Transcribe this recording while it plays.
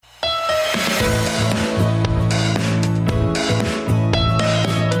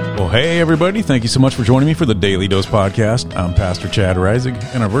Hey everybody, thank you so much for joining me for the Daily Dose Podcast. I'm Pastor Chad Reisig,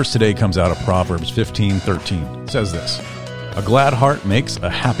 and our verse today comes out of Proverbs 15:13. It says this: "A glad heart makes a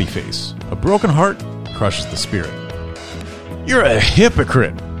happy face. A broken heart crushes the spirit." You're a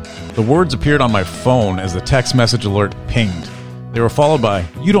hypocrite. The words appeared on my phone as the text message alert pinged. They were followed by,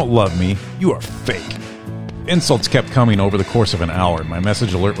 "You don't love me. You are fake." Insults kept coming over the course of an hour. My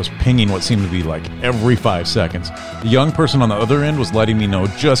message alert was pinging what seemed to be like every 5 seconds. The young person on the other end was letting me know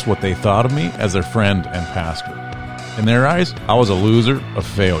just what they thought of me as their friend and pastor. In their eyes, I was a loser, a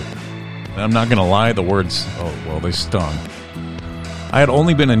failure. And I'm not going to lie, the words, they stung. I had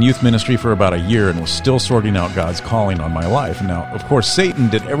only been in youth ministry for about a year and was still sorting out God's calling on my life. Now, of course, Satan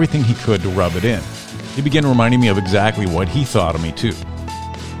did everything he could to rub it in. He began reminding me of exactly what he thought of me too.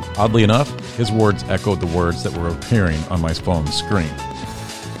 Oddly enough, his words echoed the words that were appearing on my phone's screen.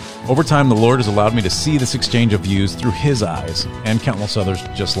 Over time, the Lord has allowed me to see this exchange of views through his eyes and countless others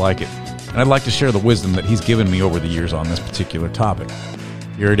just like it. And I'd like to share the wisdom that he's given me over the years on this particular topic.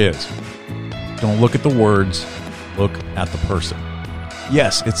 Here it is. Don't look at the words, look at the person.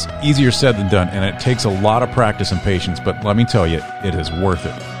 Yes, it's easier said than done, and it takes a lot of practice and patience, but let me tell you, it is worth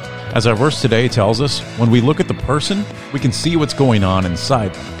it. As our verse today tells us, when we look at the person, we can see what's going on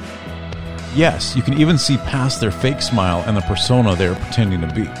inside them. Yes, you can even see past their fake smile and the persona they're pretending to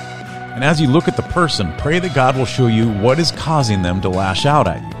be. And as you look at the person, pray that God will show you what is causing them to lash out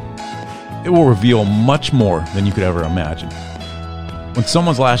at you. It will reveal much more than you could ever imagine. When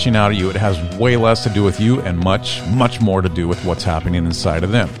someone's lashing out at you, it has way less to do with you and much, much more to do with what's happening inside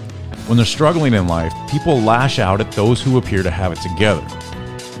of them. When they're struggling in life, people lash out at those who appear to have it together.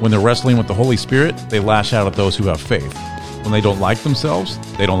 When they're wrestling with the Holy Spirit, they lash out at those who have faith. When they don't like themselves,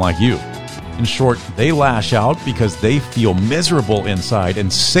 they don't like you. In short, they lash out because they feel miserable inside,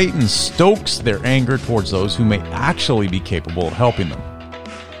 and Satan stokes their anger towards those who may actually be capable of helping them.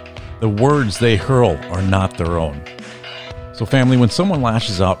 The words they hurl are not their own. So family, when someone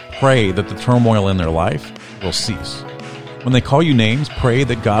lashes out, pray that the turmoil in their life will cease. When they call you names, pray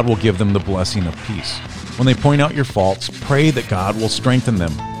that God will give them the blessing of peace. When they point out your faults, pray that God will strengthen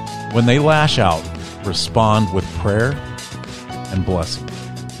them. When they lash out, respond with prayer and blessing.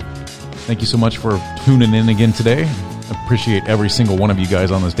 Thank you so much for tuning in again today. I appreciate every single one of you guys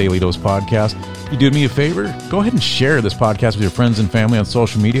on this Daily Dose podcast. If you do me a favor, go ahead and share this podcast with your friends and family on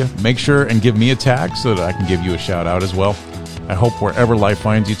social media. Make sure and give me a tag so that I can give you a shout out as well. I hope wherever life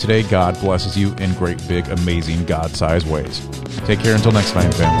finds you today, God blesses you in great, big, amazing, God-sized ways. Take care until next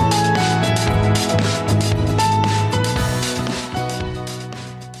time, family.